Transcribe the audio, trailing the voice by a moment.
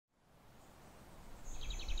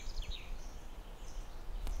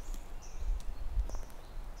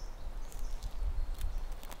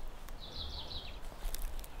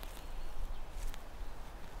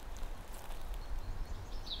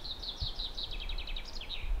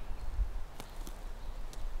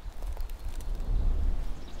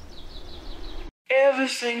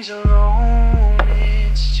Everything's alone,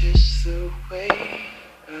 it's just the way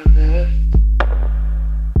I left.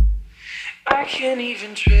 I can't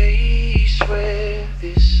even trace where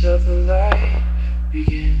this other life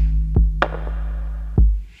began.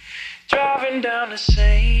 Driving down the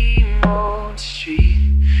same old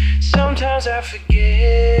street, sometimes I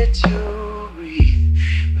forget to breathe,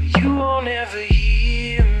 but you won't ever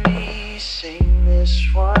hear me sing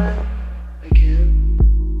this one again.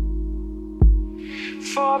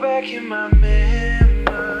 Far back in my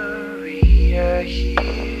memory, I hear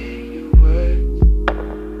your words,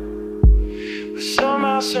 but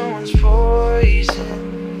somehow someone's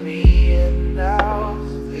poisoned me, and now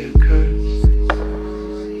they're cursed.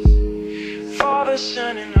 Father,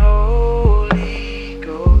 Son, and Holy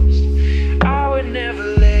Ghost, I would never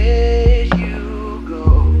let you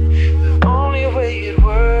go. The only way it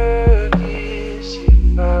worked is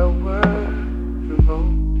if I were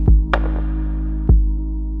provoked.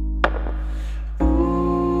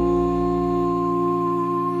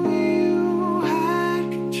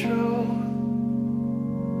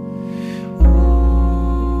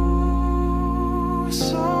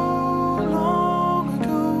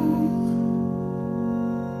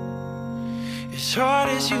 As hard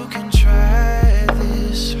as you can try,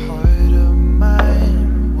 this heart of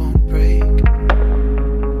mine won't break.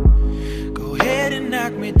 Go ahead and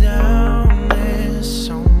knock me down, there's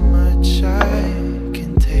so much I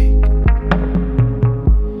can take.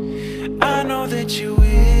 I know that you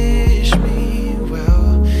wish me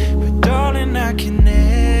well, but darling, I can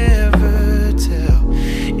never tell.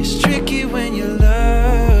 It's tricky when your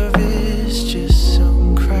love is just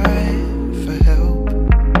some cry for help.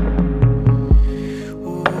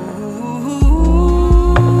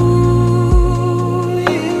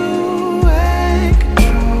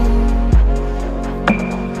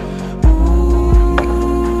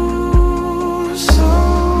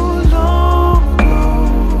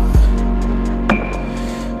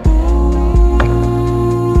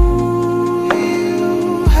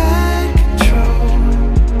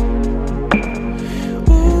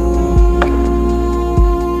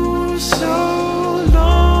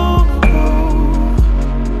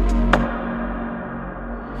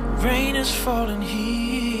 Rain is falling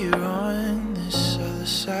here on this other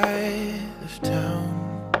side of town.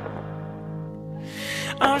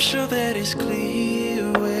 I'm sure that it's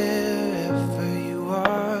clear where